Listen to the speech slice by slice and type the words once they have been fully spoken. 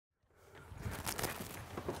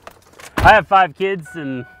I have 5 kids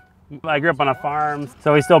and I grew up on a farm,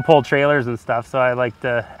 so we still pull trailers and stuff, so I like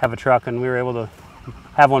to have a truck, and we were able to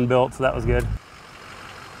have one built, so that was good.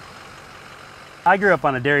 I grew up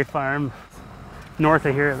on a dairy farm north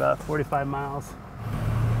of here, about 45 miles.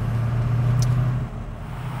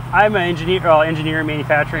 I'm an engineer in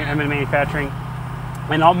manufacturing. I'm in manufacturing,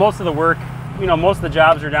 and most of the work, most of the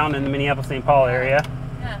jobs are down in the Minneapolis-St. Paul area.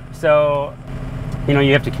 Yeah. So,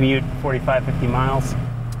 you have to commute 45, 50 miles.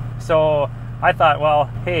 So I thought, well,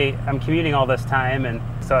 hey, I'm commuting all this time, and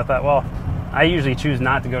so I thought, well, I usually choose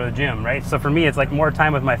not to go to the gym, right? So for me, it's like more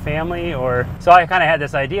time with my family, so I kind of had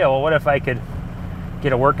this idea, well, what if I could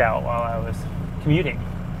get a workout while I was commuting?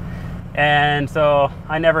 And so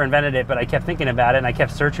I never invented it, but I kept thinking about it, and I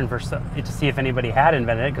kept searching to see if anybody had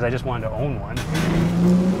invented it, because I just wanted to own one.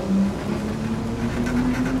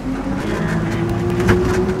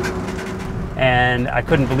 And I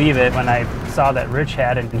couldn't believe it when I saw that Rich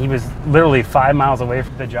had it, and he was literally 5 miles away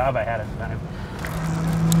from the job I had at the time.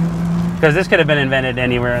 Because this could have been invented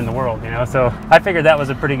anywhere in the world, so I figured that was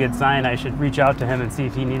a pretty good sign. I should reach out to him and see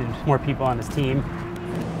if he needed more people on his team.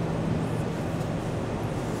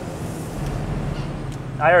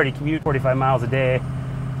 I already commute 45 miles a day,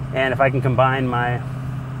 and if I can combine my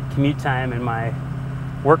commute time and my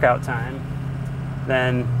workout time,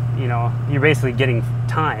 then you're basically getting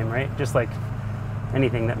time, right? Just like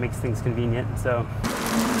anything that makes things convenient. So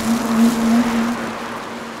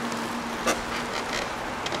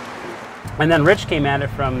and then Rich came at it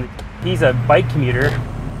he's a bike commuter.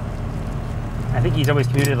 I think he's always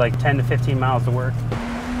commuted like 10 to 15 miles to work.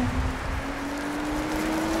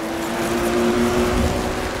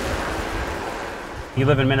 You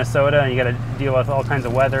live in Minnesota and you got to deal with all kinds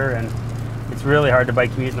of weather, and it's really hard to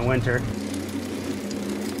bike commute in the winter.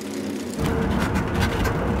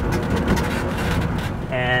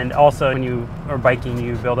 And also when you are biking,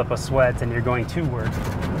 you build up a sweat and you're going to work.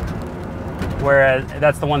 Whereas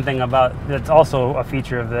that's the one thing that's also a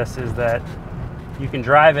feature of this, is that you can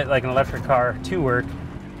drive it like an electric car to work,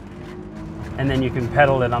 and then you can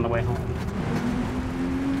pedal it on the way home.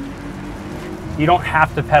 You don't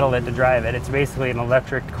have to pedal it to drive it. It's basically an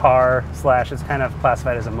electric car / it's kind of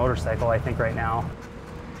classified as a motorcycle, I think, right now.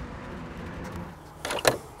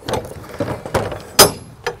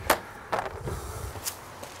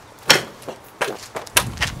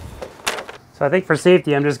 So I think for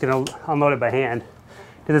safety, I'm just going to unload it by hand,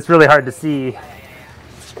 because it's really hard to see.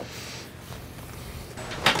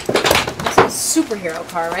 It's a superhero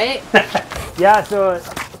car, right? Yeah, so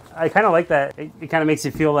I kind of like that. It kind of makes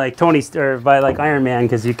you feel like Tony, or like Iron Man,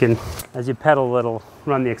 because you can, as you pedal, it'll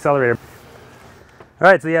run the accelerator. All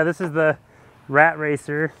right, so yeah, this is the RAHT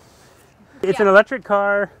Racer. It's an electric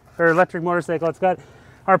car, or electric motorcycle.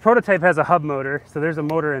 Our prototype has a hub motor, so there's a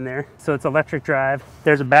motor in there. So it's electric drive.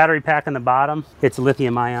 There's a battery pack on the bottom. It's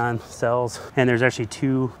lithium-ion cells, and there's actually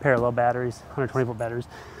 2 parallel batteries, 120-volt batteries.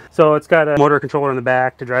 So it's got a motor controller in the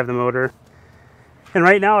back to drive the motor. And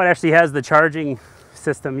right now it actually has the charging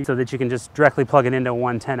system so that you can just directly plug it into a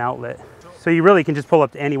 110 outlet. So you really can just pull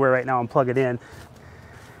up to anywhere right now and plug it in.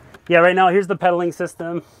 Yeah, right now here's the pedaling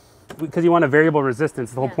system, because you want a variable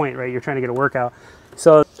resistance, the whole point, right? You're trying to get a workout.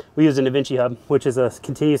 So we use a Da Vinci hub, which is a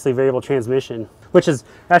continuously variable transmission, which is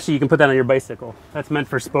actually, you can put that on your bicycle. That's meant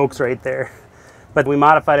for spokes right there. But we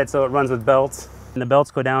modified it so it runs with belts, and the belts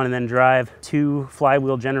go down and then drive 2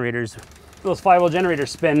 flywheel generators. Those flywheel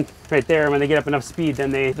generators spin right there, and when they get up enough speed, then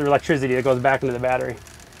there's electricity that goes back into the battery.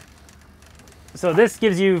 So this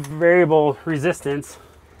gives you variable resistance,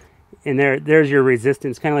 and there's your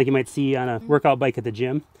resistance, kind of like you might see on a workout bike at the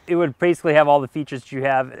gym. It would basically have all the features that you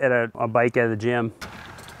have at a bike at the gym.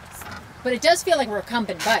 But it does feel like a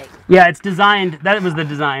recumbent bike. Yeah, it's designed, that was the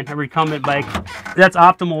design, a recumbent bike. That's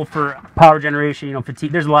optimal for power generation,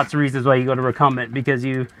 fatigue. There's lots of reasons why you go to recumbent, because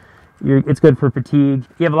it's good for fatigue.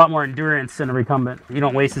 You have a lot more endurance in a recumbent. You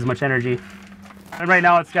don't waste as much energy. And right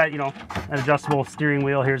now it's got, an adjustable steering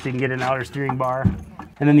wheel here, so you can get an outer steering bar.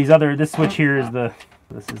 And then this switch here is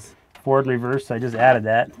this is forward and reverse, so I just added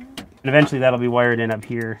that. And eventually that'll be wired in up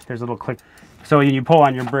here. There's a little click. So when you pull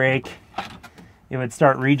on your brake, it would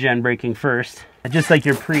start regen braking first, just like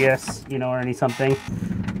your Prius, or any something.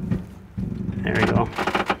 There we go.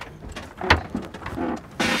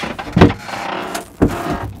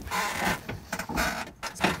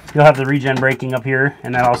 You'll have the regen braking up here,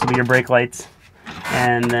 and that'll also be your brake lights.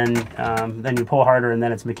 And then you pull harder, and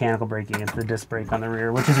then it's mechanical braking. It's the disc brake on the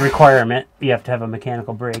rear, which is a requirement. You have to have a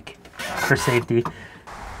mechanical brake for safety.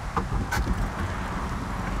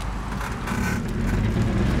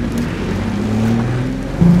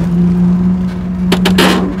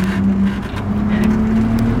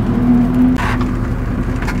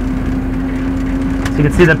 you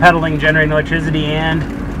can see the pedaling generating electricity, and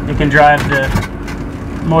it can drive the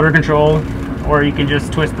motor control, or you can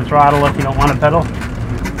just twist the throttle if you don't want to pedal.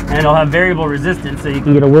 And it'll have variable resistance, so you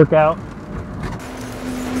can get a workout.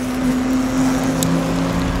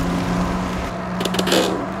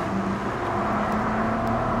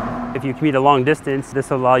 If you commute a long distance, this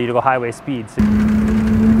will allow you to go highway speeds.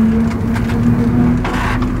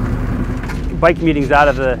 Bike commuting is not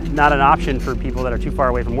an option for people that are too far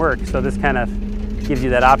away from work, so this kind of gives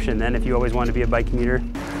you that option then if you always want to be a bike commuter.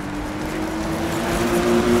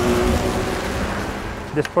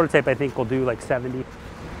 This prototype I think will do like 70,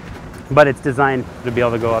 but it's designed to be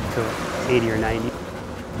able to go up to 80 or 90.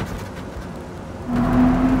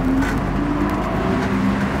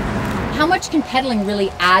 How much can pedaling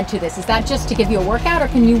really add to this? Is that just to give you a workout, or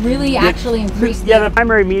can you really actually increase the... Yeah, the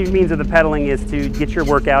primary means of the pedaling is to get your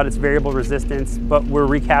workout. It's variable resistance, but we're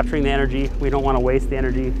recapturing the energy. We don't want to waste the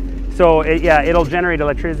energy. So it'll generate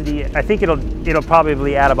electricity. I think it'll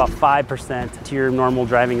probably add about 5% to your normal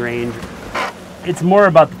driving range. It's more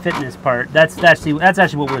about the fitness part. That's actually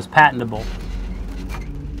what was patentable.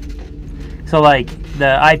 So like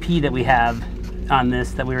the IP that we have on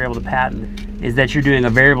this that we were able to patent is that you're doing a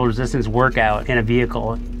variable resistance workout in a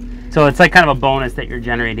vehicle. So it's like kind of a bonus that you're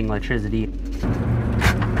generating electricity.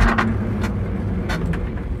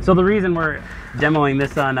 So the reason we're demoing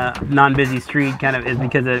this on a non-busy street kind of is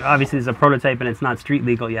because obviously it's a prototype and it's not street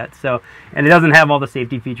legal yet. So, and it doesn't have all the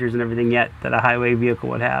safety features and everything yet that a highway vehicle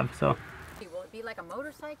would have. So. Will it be like a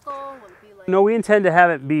motorcycle? Will it be like... No, we intend to have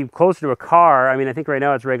it be closer to a car. I mean, I think right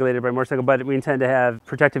now it's regulated by a motorcycle, but we intend to have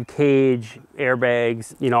protective cage,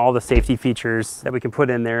 airbags, you know, all the safety features that we can put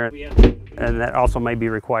in there. And that also might be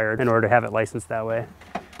required in order to have it licensed that way.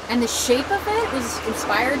 And the shape of it was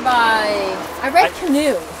inspired by, I read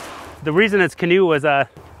canoe. The reason it's canoe was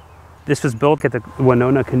this was built at the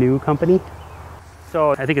We-no-nah Canoe Company.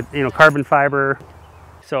 So I think it's, you know, carbon fiber.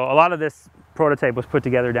 So a lot of this prototype was put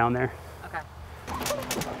together down there.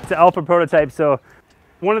 It's an alpha prototype, so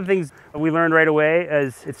one of the things we learned right away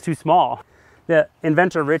is it's too small. The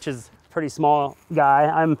inventor Rich is a pretty small guy.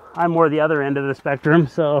 I'm more the other end of the spectrum,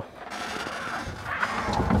 so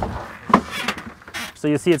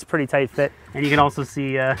you see it's pretty tight fit, and you can also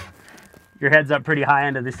see your head's up pretty high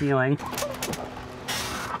into the ceiling.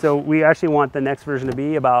 So we actually want the next version to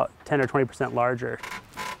be about 10 or 20% larger.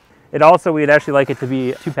 We'd actually like it to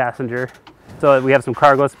be 2-passenger. So we have some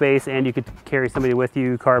cargo space, and you could carry somebody with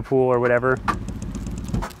you, carpool or whatever.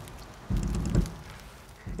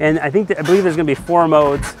 And I believe there's going to be 4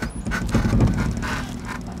 modes.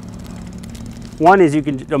 One is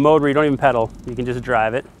a mode where you don't even pedal; you can just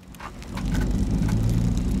drive it.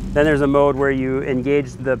 Then there's a mode where you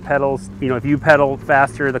engage the pedals. You know, if you pedal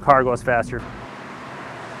faster, the car goes faster.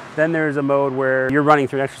 Then there's a mode where you're running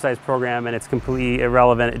through an exercise program and it's completely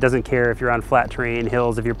irrelevant. It doesn't care if you're on flat terrain,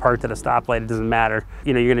 hills, if you're parked at a stoplight, it doesn't matter.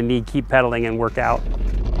 You know, you're gonna need to keep pedaling and work out.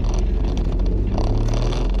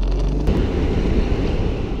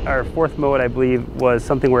 Our 4th mode, I believe, was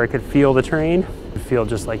something where it could feel the terrain. It could feel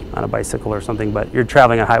just like on a bicycle or something, but you're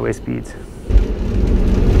traveling at highway speeds.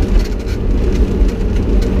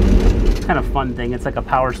 Kind of fun thing. It's like a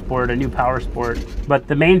power sport, a new power sport. But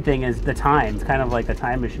the main thing is the time. It's kind of like a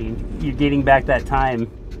time machine. You're getting back that time.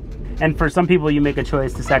 And for some people, you make a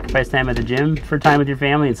choice to sacrifice time at the gym for time with your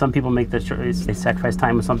family, and some people make the choice they sacrifice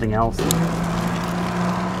time with something else.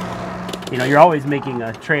 You know, you're always making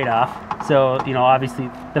a trade-off. So, you know, obviously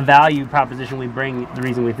the value proposition we bring, the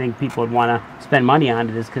reason we think people would want to spend money on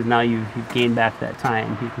it is because now you've gained back that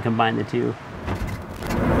time. You can combine the two.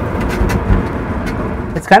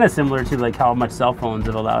 It's kind of similar to like how much cell phones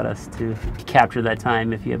have allowed us to capture that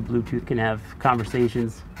time. If you have Bluetooth, you can have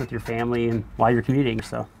conversations with your family and while you're commuting.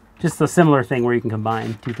 So just a similar thing where you can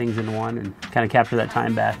combine 2 things into one and kind of capture that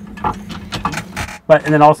time back.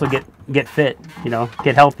 And then also get fit, you know,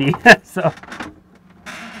 get healthy. So.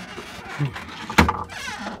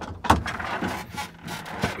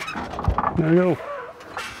 There we go.